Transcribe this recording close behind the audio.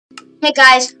Hey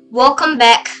guys, welcome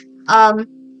back.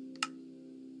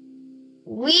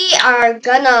 We are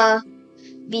gonna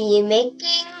be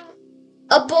making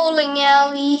a bowling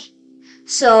alley.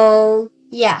 So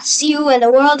yeah, see you when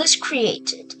the world is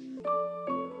created.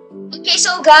 Okay,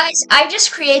 so guys, I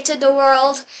just created the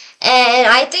world, and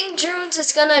I think Junes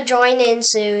is gonna join in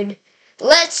soon.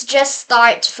 Let's just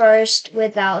start first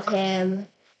without him.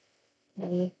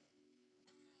 Okay.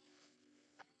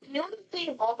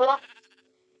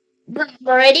 I'm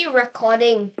already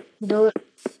recording, dude.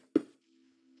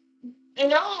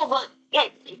 No, but yeah,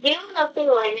 you have nothing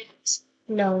like it.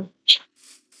 No.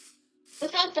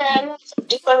 Because then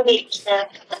different games there.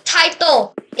 The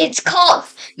title. It's called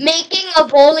Making a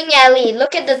Bowling Alley.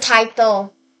 Look at the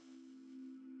title.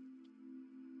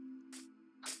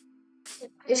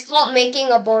 It's called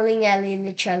Making a Bowling Alley,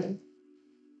 literally.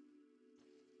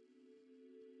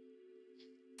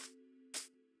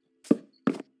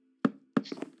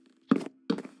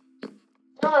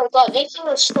 Oh my god, this thing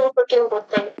is so freaking good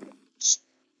thing.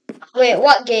 Wait,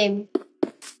 what game?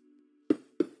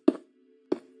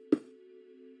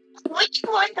 Which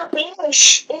one to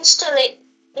finish installing?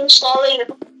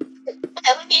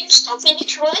 Haven't you installed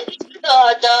finish one?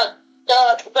 The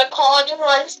recording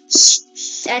one.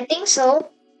 I think so.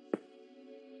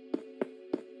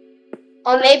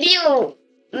 Or maybe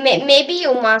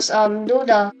you must do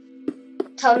the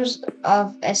terms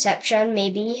of exception.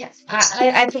 Maybe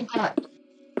I forgot.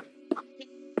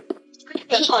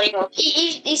 Recording one.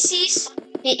 It says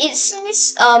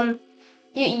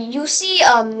you see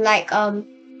like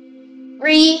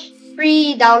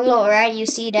free download, right? You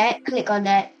see that? Click on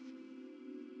that.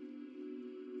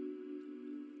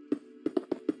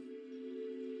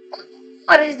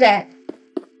 What is that?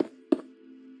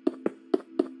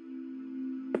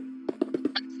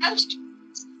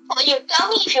 Oh, you tell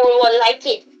me if you will like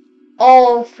it.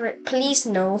 Oh, please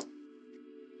no.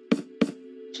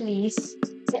 Please.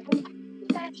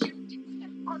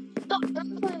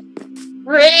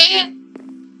 Ray.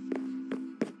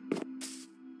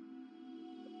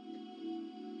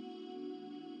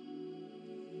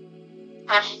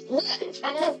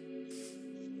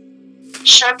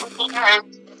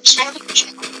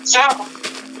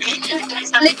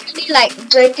 It's literally like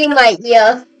breaking my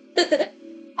ear.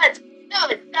 But no,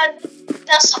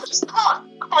 that's what it's called.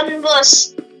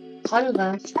 Converse.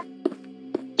 Converse.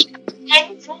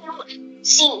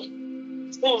 C.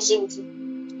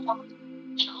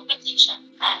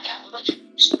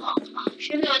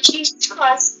 Should not choose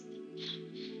class.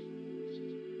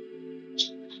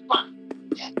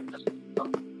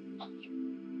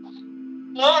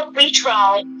 No, free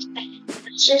trial.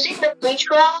 Using the free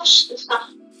trials,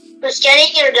 just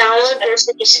getting your download just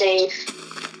to be safe.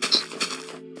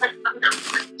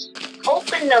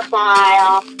 Open the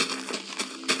file.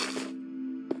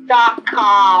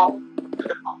 .com.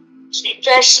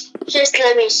 Just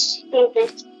let me see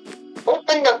this.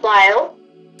 Open the file.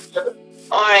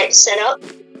 Alright, set up.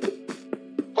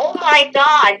 Oh my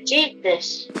god,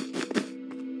 Jesus.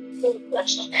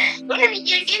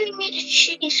 You're giving me the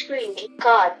shitty screen.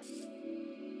 God.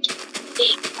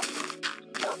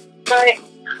 Alright,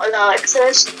 allow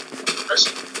access.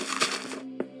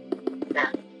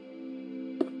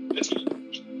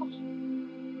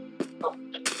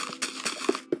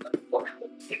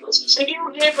 Video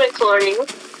game recording.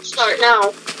 Start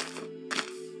now.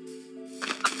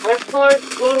 Record.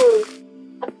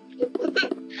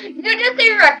 You just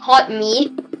say record me.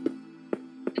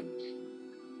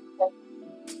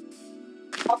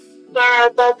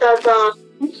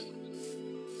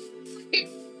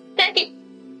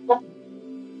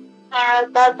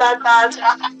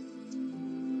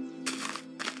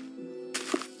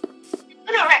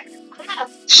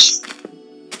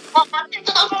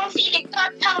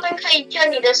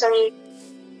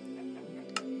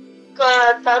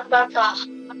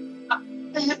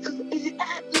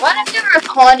 What are you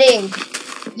recording?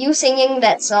 You singing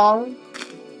that song?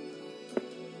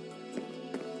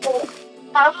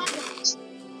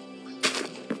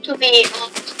 To be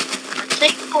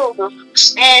thankful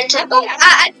and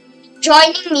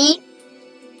Joining me.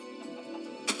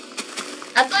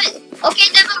 I thought, okay,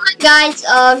 never mind, guys.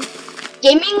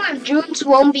 Gaming with Junes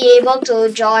won't be able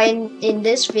to join in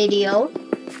this video.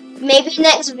 Maybe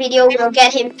next video we'll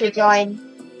get him to join.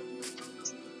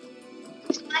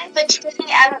 but today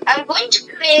I'm going to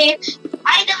create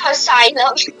item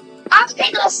asylum.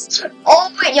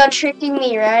 Oh wait, you're tricking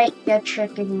me, right? You're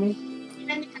tricking me.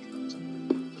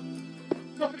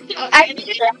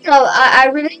 I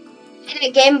really like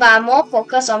the game, but I'm more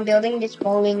focused on building this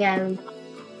bowling alley.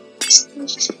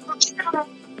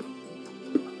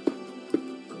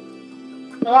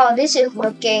 Wow, this is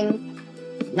working.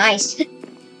 Nice.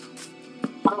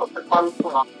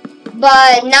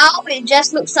 But now it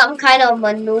just looks some kind of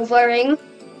maneuvering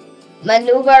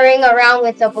around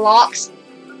with the blocks,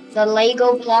 the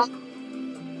Lego block.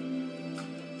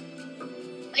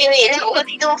 Wait, what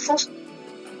do you do for?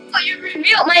 Oh, you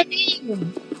revealed my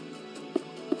name.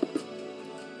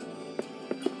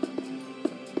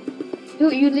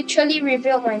 You literally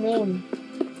revealed my name.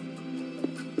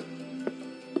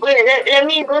 Wait, let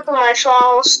me go to my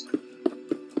files.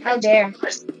 How dare.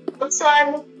 This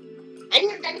one.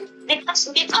 And because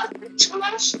too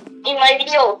much in my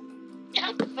video.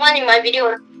 Yeah, one in my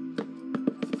video.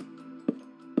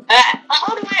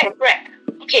 How do I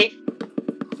break? Okay.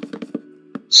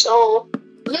 So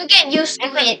You get used to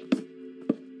it.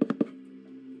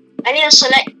 I need to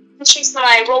select which is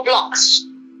my Roblox.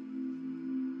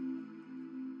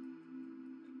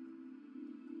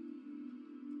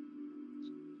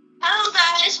 Hello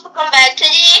guys, welcome back.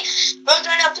 Today we're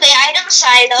gonna play Item.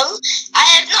 I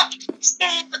have not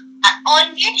played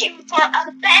on YouTube for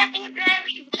a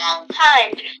very long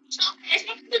time. So guys,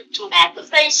 we're going to back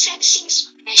with a sexy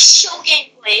special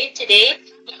gameplay today.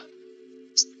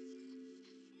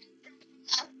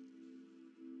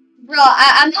 Bro,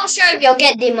 I'm not sure if you'll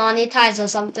get demonetized or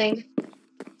something.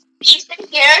 She's in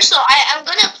here, so I'm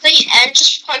gonna play and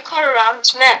just parkour around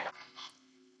this map.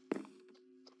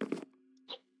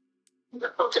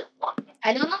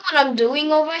 I don't know what I'm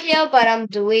doing over here, but I'm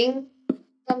doing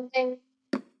something.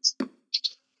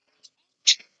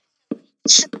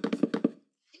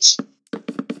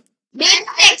 Maybe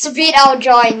next vid I'll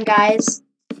join, guys.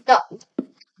 No.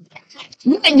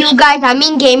 You guys, I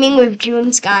mean gaming with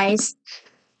Junes, guys.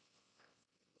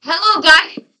 Hello,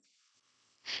 guys.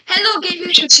 Hello, gaming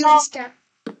with Junes, guys.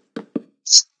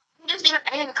 I'm just gonna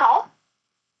end the call.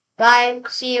 Bye.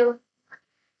 See you.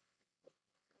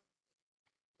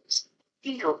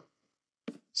 See you.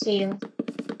 See you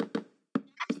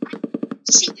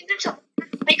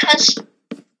because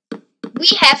We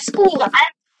have school. no,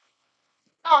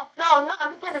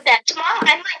 because of that. Tomorrow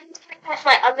I might meet with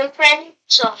my other friend.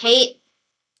 So Hey.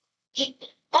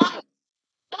 bye.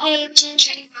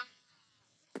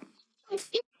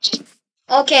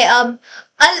 Okay, a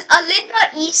little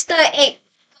Easter egg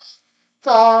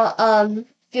for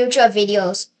future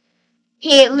videos.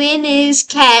 Caitlin is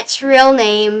Cat's real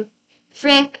name.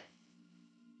 Frank.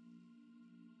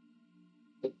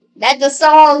 That's the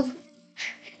song.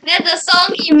 That's the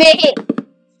song he made.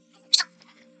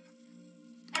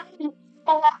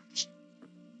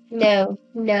 No.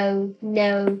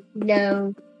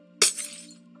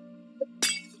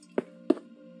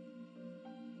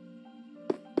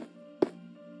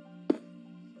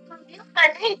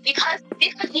 Because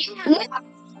you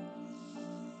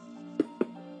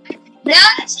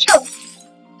That's you.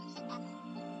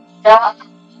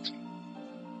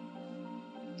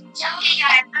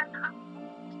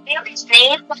 his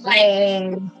name was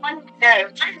like one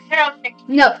zero.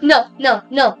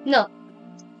 No.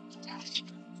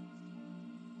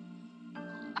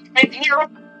 Review when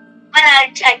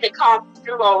I check the comments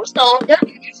below. So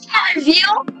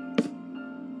Review?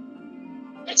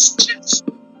 it's just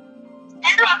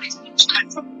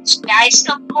guys,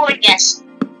 stop going yes.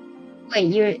 Wait,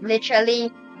 you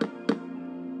literally.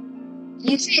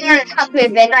 You said you come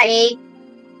with an A.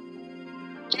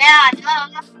 Yeah, no.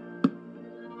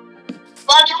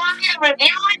 Well, you want me to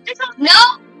review it?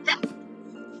 No?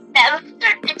 That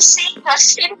it's saying a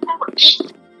simple E.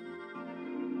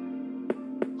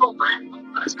 Oh my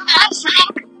God.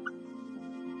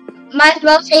 Might as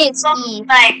well say it's E.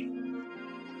 Like,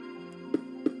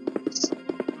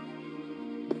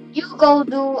 You go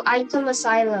do Item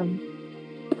Asylum.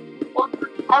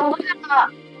 I'm gonna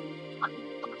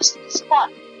spot.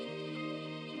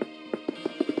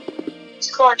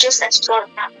 Score just as short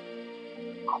now.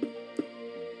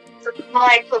 The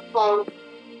microphone.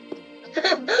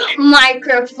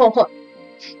 Microphone.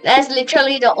 That's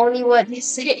literally the only word you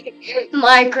say.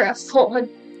 Microphone.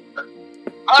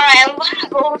 Alright, I'm gonna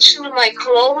go to my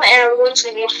Chrome and I'm going to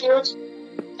YouTube.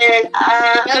 And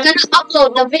You're gonna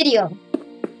upload the video.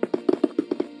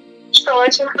 so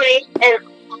it's okay and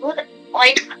upload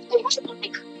like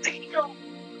video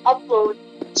upload.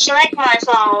 Select my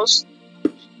files.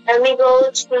 Let me go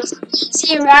to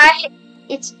See, right?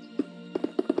 It's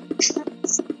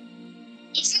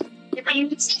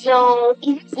so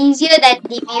easier than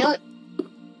debut.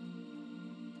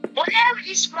 where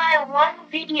is my one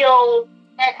video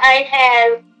that I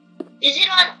have? Is it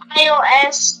on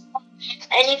iOS or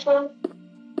anything?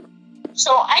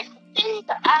 So I think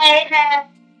I have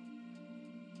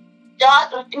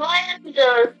do I have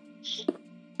the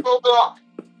Roblox?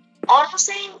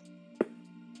 Honestly,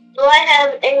 Do I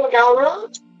have a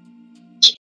download?